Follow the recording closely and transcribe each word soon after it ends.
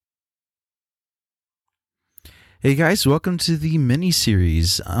Hey guys, welcome to the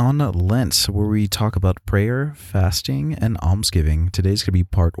mini-series on Lent, where we talk about prayer, fasting, and almsgiving. Today's going to be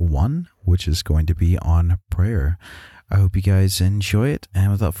part 1, which is going to be on prayer. I hope you guys enjoy it,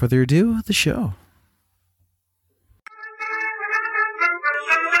 and without further ado, the show.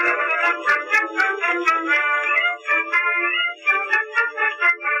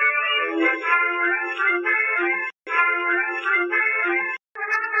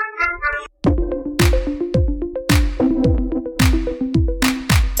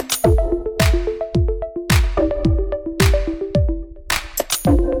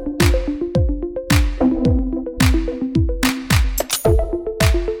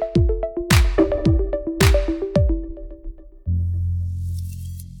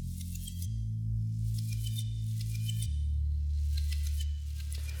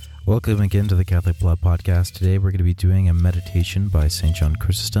 Welcome again to the Catholic Blood Podcast. Today we're going to be doing a meditation by St. John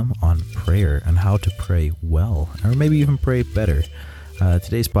Chrysostom on prayer and how to pray well, or maybe even pray better.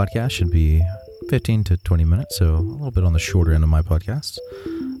 Today's podcast should be 15 to 20 minutes, so a little bit on the shorter end of my podcast.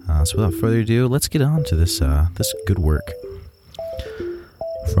 So without further ado, let's get on to this good work.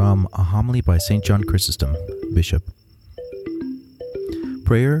 From a homily by St. John Chrysostom, Bishop.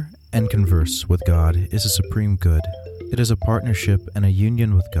 Prayer and converse with God is a supreme good. It is a partnership and a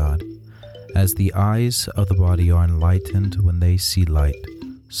union with God. As the eyes of the body are enlightened when they see light,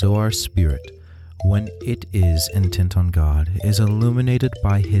 so our spirit, when it is intent on God, is illuminated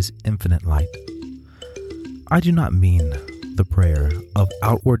by His infinite light. I do not mean the prayer of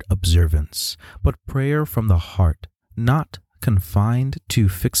outward observance, but prayer from the heart, not confined to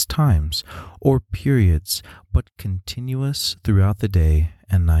fixed times or periods, but continuous throughout the day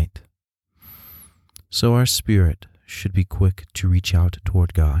and night. So our spirit should be quick to reach out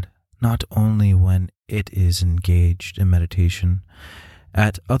toward God, not only when it is engaged in meditation,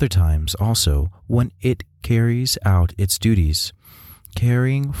 at other times also when it carries out its duties,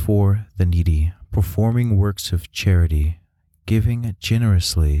 caring for the needy, performing works of charity, giving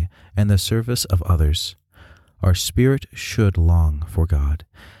generously, and the service of others. Our spirit should long for God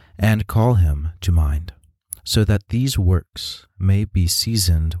and call Him to mind, so that these works may be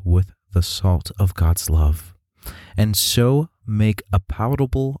seasoned with the salt of God's love, and so make a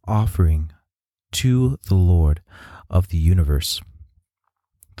palatable offering to the Lord of the universe.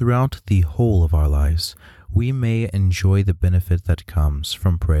 Throughout the whole of our lives, we may enjoy the benefit that comes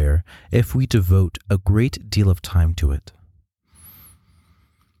from prayer if we devote a great deal of time to it.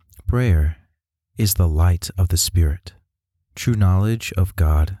 Prayer is the light of the Spirit, true knowledge of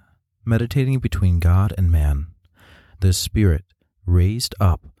God, meditating between God and man. The Spirit, raised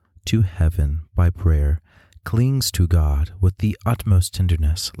up to heaven by prayer, clings to God with the utmost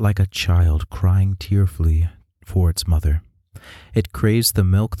tenderness, like a child crying tearfully for its mother. It craves the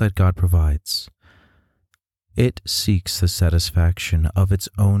milk that God provides. It seeks the satisfaction of its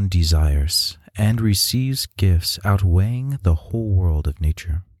own desires and receives gifts outweighing the whole world of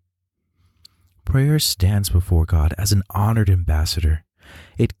nature. Prayer stands before God as an honored ambassador.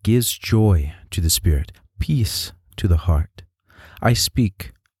 It gives joy to the spirit, peace to the heart. I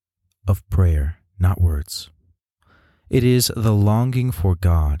speak of prayer, not words. It is the longing for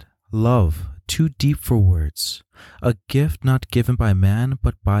God, love too deep for words, a gift not given by man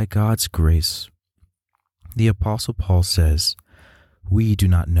but by God's grace. The Apostle Paul says, "We do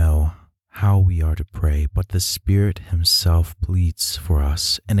not know how we are to pray, but the Spirit Himself pleads for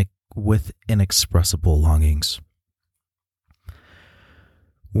us with inexpressible longings."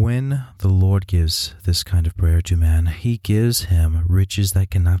 When the Lord gives this kind of prayer to man, He gives him riches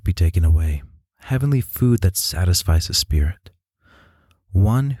that cannot be taken away, heavenly food that satisfies the spirit.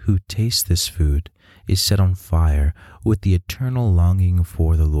 One who tastes this food is set on fire with the eternal longing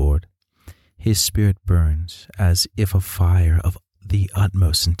for the Lord. His spirit burns as if a fire of the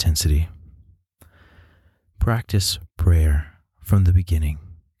utmost intensity. Practice prayer from the beginning.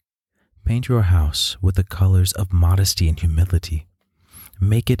 Paint your house with the colors of modesty and humility.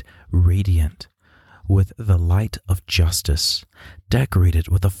 Make it radiant with the light of justice. Decorate it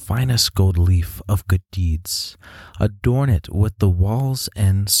with the finest gold leaf of good deeds. Adorn it with the walls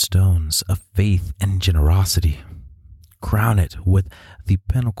and stones of faith and generosity. Crown it with the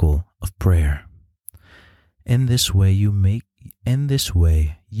pinnacle of prayer. In this way you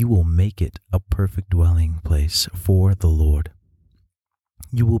will make it a perfect dwelling place for the Lord.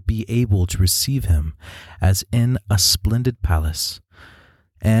 You will be able to receive Him as in a splendid palace,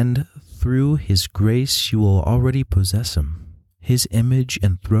 and through His grace you will already possess Him, His image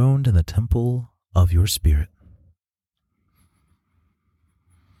enthroned in the temple of your spirit.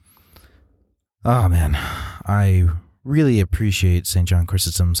 Oh man, I really appreciate St. John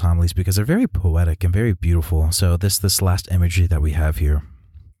Chrysostom's homilies because they're very poetic and very beautiful. So this last imagery that we have here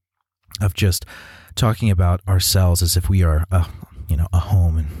of just talking about ourselves as if we are a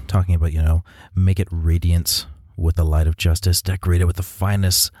home, and talking about, make it radiant with the light of justice, decorate it with the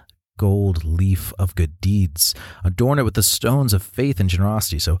finest gold leaf of good deeds, adorn it with the stones of faith and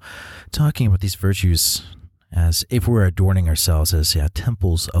generosity. So talking about these virtues as if we're adorning ourselves as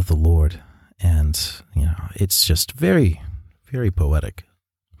temples of the Lord. And, it's just very, very poetic.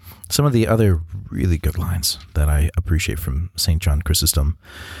 Some of the other really good lines that I appreciate from St. John Chrysostom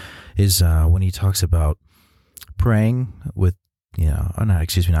is when he talks about praying with,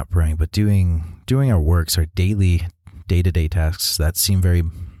 not praying, but doing our works, our daily, day-to-day tasks that seem very,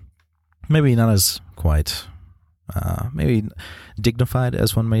 maybe not as quite, maybe dignified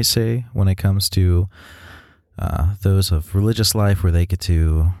as one may say, when it comes to those of religious life, where they get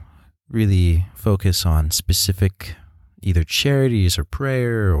to really focus on specific either charities or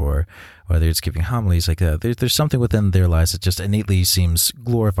prayer, or whether it's giving homilies like that. There's something within their lives that just innately seems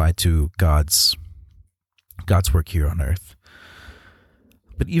glorified to God's work here on earth.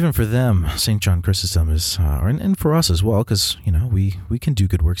 But even for them, St. John Chrysostom is, and for us as well, because, we can do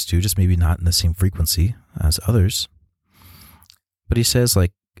good works too, just maybe not in the same frequency as others. But he says,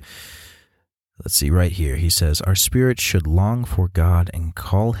 let's see, right here, he says, our spirit should long for God and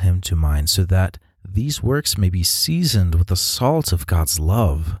call him to mind, so that these works may be seasoned with the salt of God's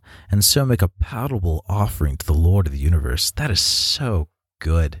love, and so make a palatable offering to the Lord of the universe. That is so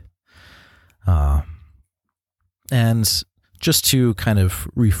good. And just to kind of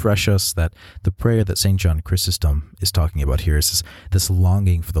refresh us, that the prayer that St. John Chrysostom is talking about here is this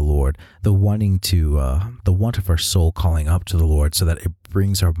longing for the Lord, the want of our soul calling up to the Lord, so that it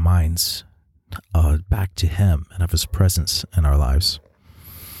brings our minds back to him and of his presence in our lives.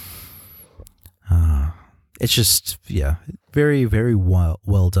 It's just, very, very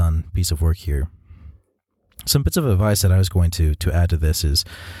well done piece of work here. Some bits of advice that I was going to add to this is,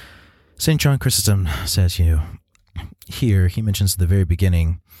 St. John Chrysostom says, here he mentions at the very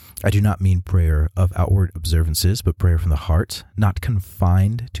beginning, I do not mean prayer of outward observances, but prayer from the heart, not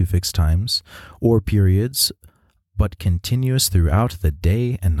confined to fixed times or periods, but continuous throughout the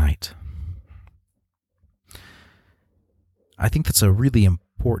day and night. I think that's a really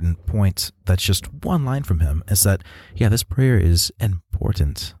important point. That's just one line from him, is that, this prayer is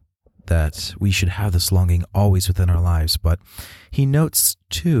important, that we should have this longing always within our lives. But he notes,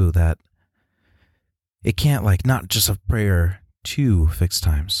 too, that it can't, not just a prayer to fixed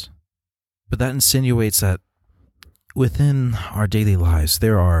times, but that insinuates that within our daily lives,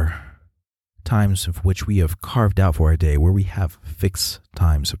 there are times of which we have carved out for our day where we have fixed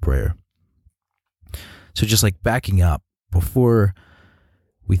times of prayer. So just backing up, before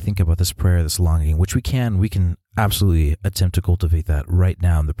we think about this prayer, this longing, which we can absolutely attempt to cultivate that right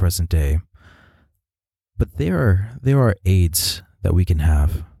now in the present day. But there are aids that we can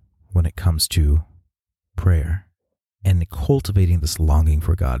have when it comes to prayer and cultivating this longing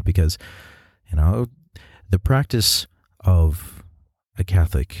for God, because, the practice of a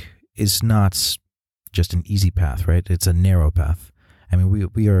Catholic is not just an easy path, right? It's a narrow path. I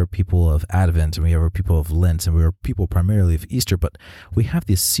mean, we are people of Advent, and we are people of Lent, and we are people primarily of Easter, but we have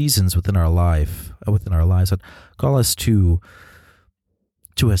these seasons within our lives that call us to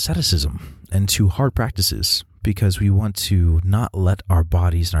asceticism and to hard practices, because we want to not let our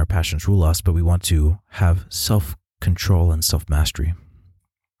bodies and our passions rule us, but we want to have self-control and self-mastery.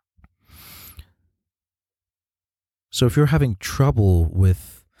 So if you're having trouble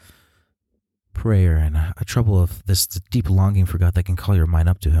with prayer and a trouble of this deep longing for God that can call your mind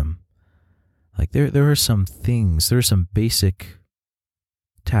up to him, there are some things, there are some basic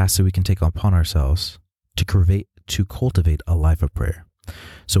tasks that we can take upon ourselves to cultivate a life of prayer.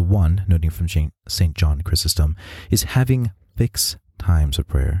 So one, noting from St. John Chrysostom, is having fixed times of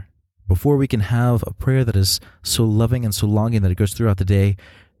prayer. Before we can have a prayer that is so loving and so longing that it goes throughout the day,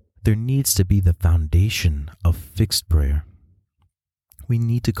 there needs to be the foundation of fixed prayer. We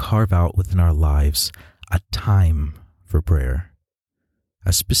need to carve out within our lives a time for prayer,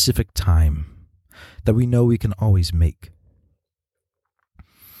 a specific time that we know we can always make.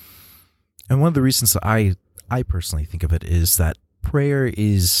 And one of the reasons that I personally think of it is that prayer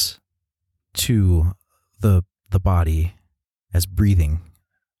is to the body as breathing.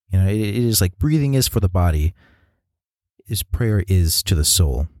 It is like breathing is for the body, is prayer is to the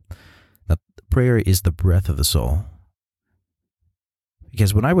soul. That prayer is the breath of the soul.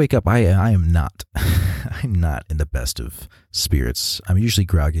 Because when I wake up, I am not. I'm not in the best of spirits. I'm usually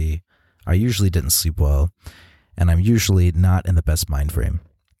groggy. I usually didn't sleep well. And I'm usually not in the best mind frame.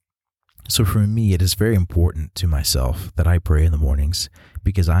 So for me, it is very important to myself that I pray in the mornings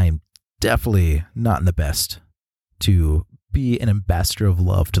because I am definitely not in the best to be an ambassador of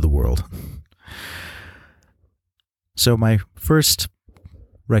love to the world. So my first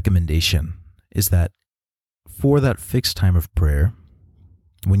recommendation is that for that fixed time of prayer,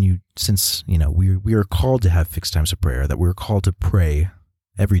 since we are called to have fixed times of prayer, that we're called to pray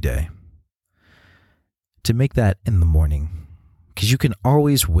every day, to make that in the morning, because you can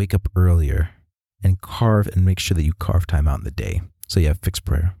always wake up earlier and make sure that you carve time out in the day so you have fixed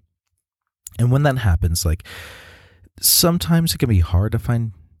prayer. And when that happens, like sometimes it can be hard to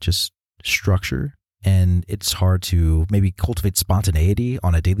find just structure, and it's hard to maybe cultivate spontaneity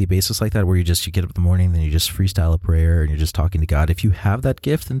on a daily basis like that, where you get up in the morning, then you just freestyle a prayer and you're just talking to God. If you have that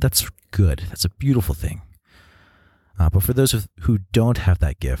gift, then that's good. That's a beautiful thing. But for those who don't have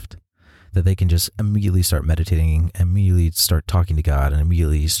that gift, that they can just immediately start meditating, immediately start talking to God, and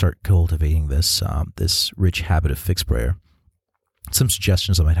immediately start cultivating this rich habit of fixed prayer. Some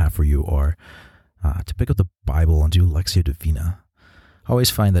suggestions I might have for you are to pick up the Bible and do Lectio Divina. I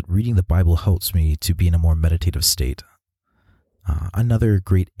always find that reading the Bible helps me to be in a more meditative state. Another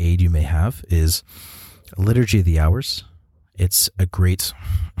great aid you may have is Liturgy of the Hours. It's a great,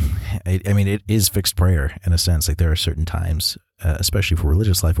 it is fixed prayer in a sense. Like there are certain times, especially for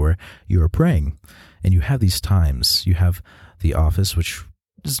religious life, where you are praying and you have these times. You have the office, which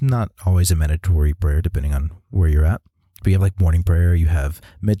is not always a mandatory prayer depending on where you're at. But you have like morning prayer, you have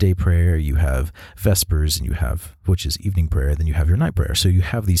midday prayer, you have Vespers, and which is evening prayer, then you have your night prayer. So you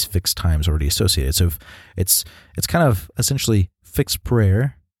have these fixed times already associated. So it's kind of essentially fixed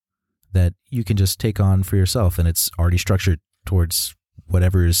prayer that you can just take on for yourself, and it's already structured towards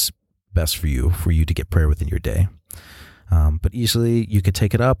whatever is best for you to get prayer within your day. But easily you could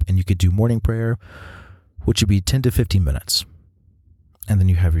take it up and you could do morning prayer, which would be 10 to 15 minutes. And then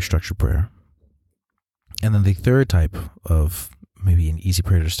you have your structured prayer. And then the third type of maybe an easy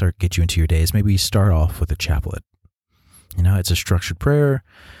prayer to get you into your day is maybe start off with a chaplet. It's a structured prayer.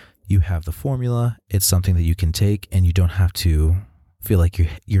 You have the formula. It's something that you can take, and you don't have to feel like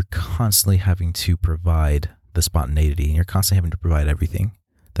you're constantly having to provide the spontaneity, and you're constantly having to provide everything.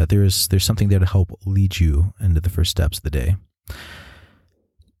 That there's something there to help lead you into the first steps of the day.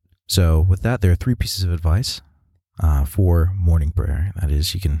 So with that, there are 3 pieces of advice for morning prayer. That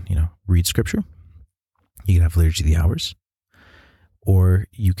is, you can read scripture. You could have Liturgy of the Hours, or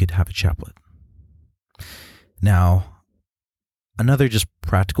you could have a chaplet. Now, another just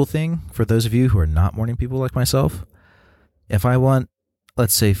practical thing for those of you who are not morning people like myself, if I want,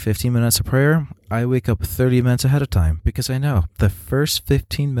 let's say, 15 minutes of prayer, I wake up 30 minutes ahead of time because I know the first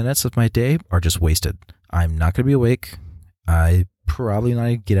 15 minutes of my day are just wasted. I'm not going to be awake. I probably not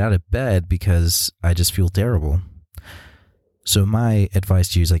even get out of bed because I just feel terrible. So my advice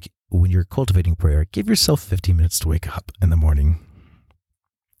to you is when you're cultivating prayer, give yourself 15 minutes to wake up in the morning.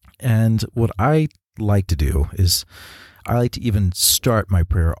 And what I like to do is I like to even start my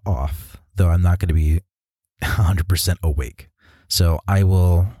prayer off, though I'm not going to be 100% awake. So I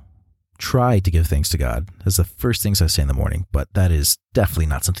will try to give thanks to God as the first things I say in the morning, but that is definitely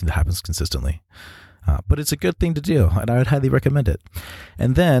not something that happens consistently. But it's a good thing to do, and I would highly recommend it.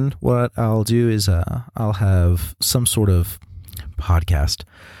 And then what I'll do is I'll have some sort of podcast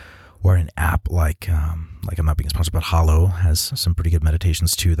or an app like I'm not being sponsored, but Hallow has some pretty good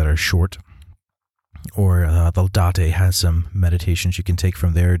meditations too that are short. Or the Laudate has some meditations you can take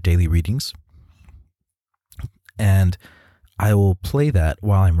from their daily readings. And I will play that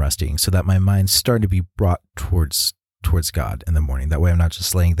while I'm resting so that my mind's starting to be brought towards God in the morning. That way I'm not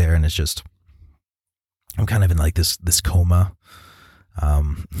just laying there and I'm kind of in this coma.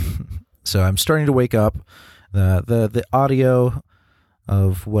 So I'm starting to wake up. The audio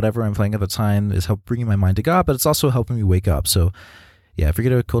of whatever I'm playing at the time is bringing my mind to God, but it's also helping me wake up. So yeah, if you're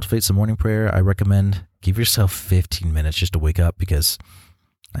going to cultivate some morning prayer, I recommend give yourself 15 minutes just to wake up because,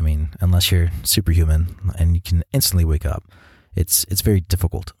 unless you're superhuman and you can instantly wake up, it's very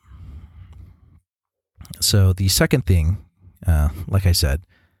difficult. So the second thing, like I said,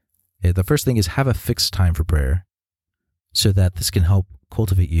 the first thing is have a fixed time for prayer so that this can help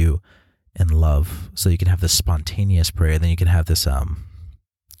cultivate you in love, so you can have this spontaneous prayer, then you can have this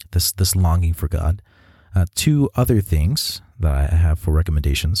this longing for God. 2 other things that I have for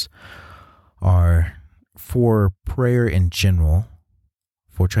recommendations are for prayer in general,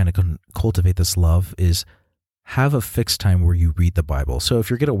 for trying to cultivate this love, is have a fixed time where you read the Bible. So if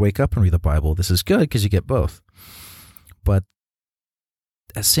you're going to wake up and read the Bible, this is good because you get both. But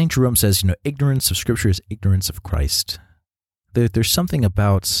as St. Jerome says, ignorance of Scripture is ignorance of Christ. There's something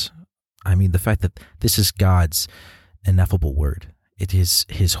about, the fact that this is God's ineffable word. it is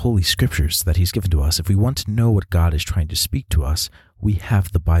his holy scriptures that he's given to us. If we want to know what God is trying to speak to us, we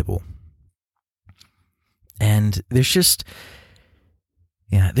have the Bible. And there's just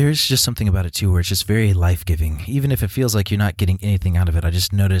something about it too where it's just very life-giving. Even if it feels like you're not getting anything out of it, I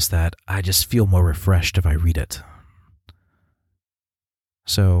just notice that I just feel more refreshed if I read it.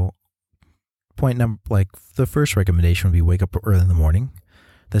 So the first recommendation would be wake up early in the morning.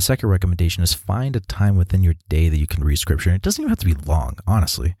 The second recommendation is find a time within your day that you can read scripture. And it doesn't even have to be long,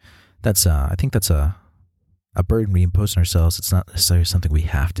 honestly. I think that's a burden we impose on ourselves. It's not necessarily something we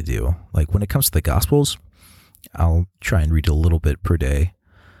have to do. Like when it comes to the Gospels, I'll try and read a little bit per day.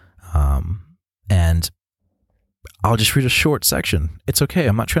 And I'll just read a short section. It's okay.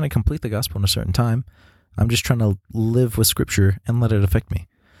 I'm not trying to complete the Gospel in a certain time. I'm just trying to live with scripture and let it affect me.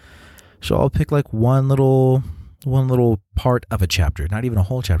 So I'll pick like one little part of a chapter, not even a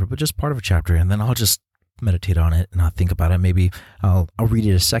whole chapter, but just part of a chapter, and then I'll just meditate on it and I'll think about it. Maybe I'll read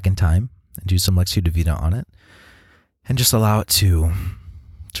it a second time and do some Lectio Divina on it, and just allow it to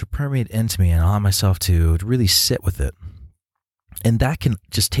permeate into me and allow myself to really sit with it. And that can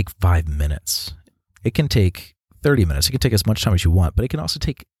just take 5 minutes. It can take 30 minutes. It can take as much time as you want, but it can also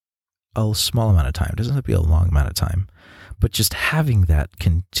take a small amount of time. It doesn't have to be a long amount of time. But just having that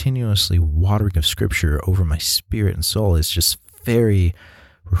continuously watering of scripture over my spirit and soul is just very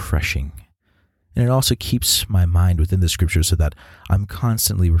refreshing. And it also keeps my mind within the scriptures so that I'm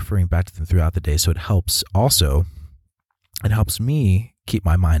constantly referring back to them throughout the day. So it helps me keep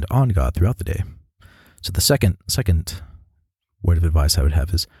my mind on God throughout the day. So the second word of advice I would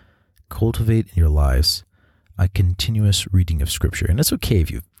have is cultivate in your lives a continuous reading of scripture. And it's okay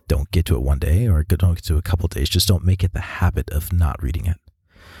if you don't get to it one day or don't get to it a couple of days. Just don't make it the habit of not reading it.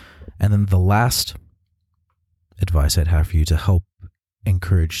 And then the last advice I'd have for you to help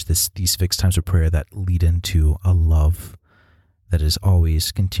encourage these fixed times of prayer that lead into a love that is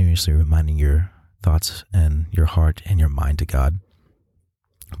always continuously reminding your thoughts and your heart and your mind to God.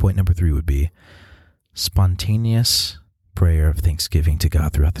 Point number 3 would be spontaneous prayer of thanksgiving to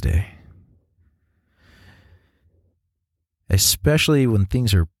God throughout the day. Especially when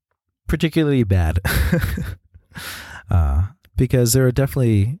things are particularly bad. Because there are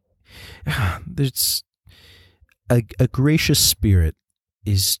definitely, there's a gracious spirit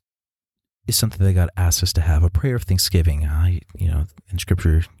is something that God asks us to have, a prayer of thanksgiving. In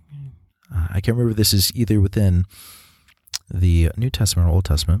Scripture, I can't remember if this is either within the New Testament or Old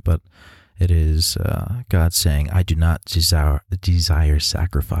Testament, but it is God saying, I do not desire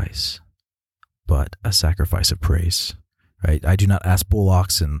sacrifice, but a sacrifice of praise. Right? I do not ask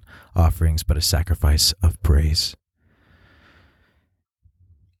bullocks and offerings, but a sacrifice of praise.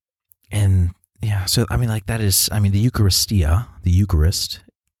 And so the Eucharistia, the Eucharist,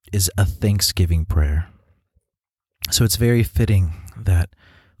 is a thanksgiving prayer. So it's very fitting that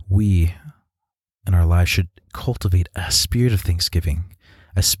we in our lives should cultivate a spirit of thanksgiving,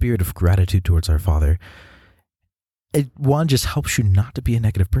 a spirit of gratitude towards our Father. One just helps you not to be a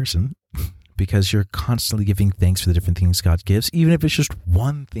negative person, because you're constantly giving thanks for the different things God gives. Even if it's just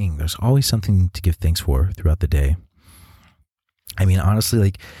one thing, there's always something to give thanks for throughout the day. I mean, honestly,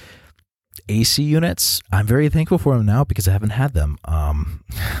 like AC units, I'm very thankful for them now because I haven't had them.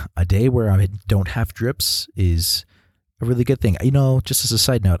 A day where I don't have drips is a really good thing. Just as a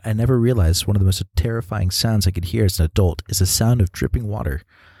side note, I never realized one of the most terrifying sounds I could hear as an adult is the sound of dripping water.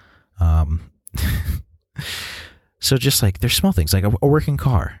 So just like, there's small things, like a working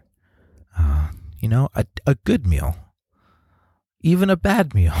car. A good meal, even a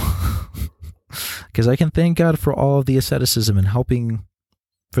bad meal, because I can thank God for all of the asceticism and helping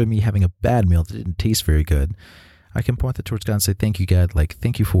for me having a bad meal that didn't taste very good. I can point that towards God and say, thank you, God. Like,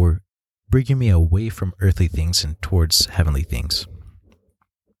 thank you for bringing me away from earthly things and towards heavenly things.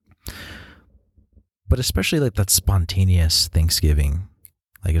 But especially like that spontaneous thanksgiving.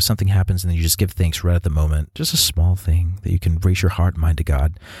 Like if something happens and then you just give thanks right at the moment, just a small thing that you can raise your heart and mind to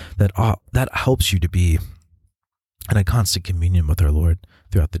God, that helps you to be in a constant communion with our Lord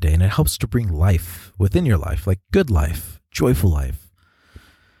throughout the day. And it helps to bring life within your life, like good life, joyful life.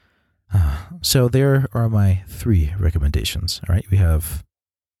 So there are my 3 recommendations. All right. We have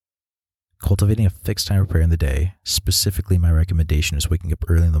cultivating a fixed time of prayer in the day. Specifically, my recommendation is waking up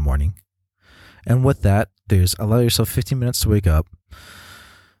early in the morning. And with that, there's allow yourself 15 minutes to wake up.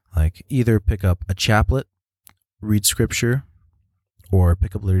 Like either pick up a chaplet, read scripture, or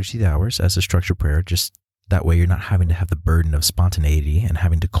pick up liturgy of the hours as a structured prayer. Just that way you're not having to have the burden of spontaneity and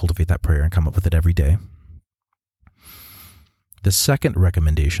having to cultivate that prayer and come up with it every day. The second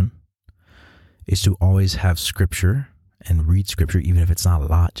recommendation is to always have scripture and read scripture, even if it's not a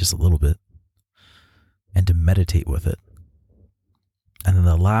lot, just a little bit, and to meditate with it. And then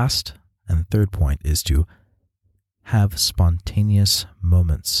the last and third point is to have spontaneous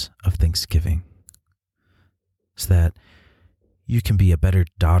moments of thanksgiving, so that you can be a better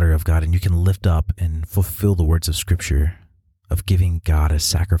daughter of God and you can lift up and fulfill the words of Scripture of giving God a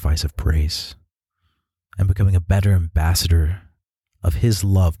sacrifice of praise and becoming a better ambassador of His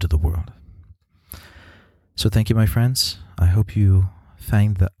love to the world. So thank you, my friends. I hope you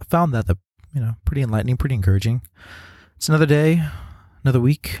found that pretty enlightening, pretty encouraging. It's another day, another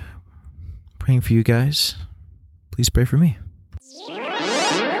week, praying for you guys. Please pray for me.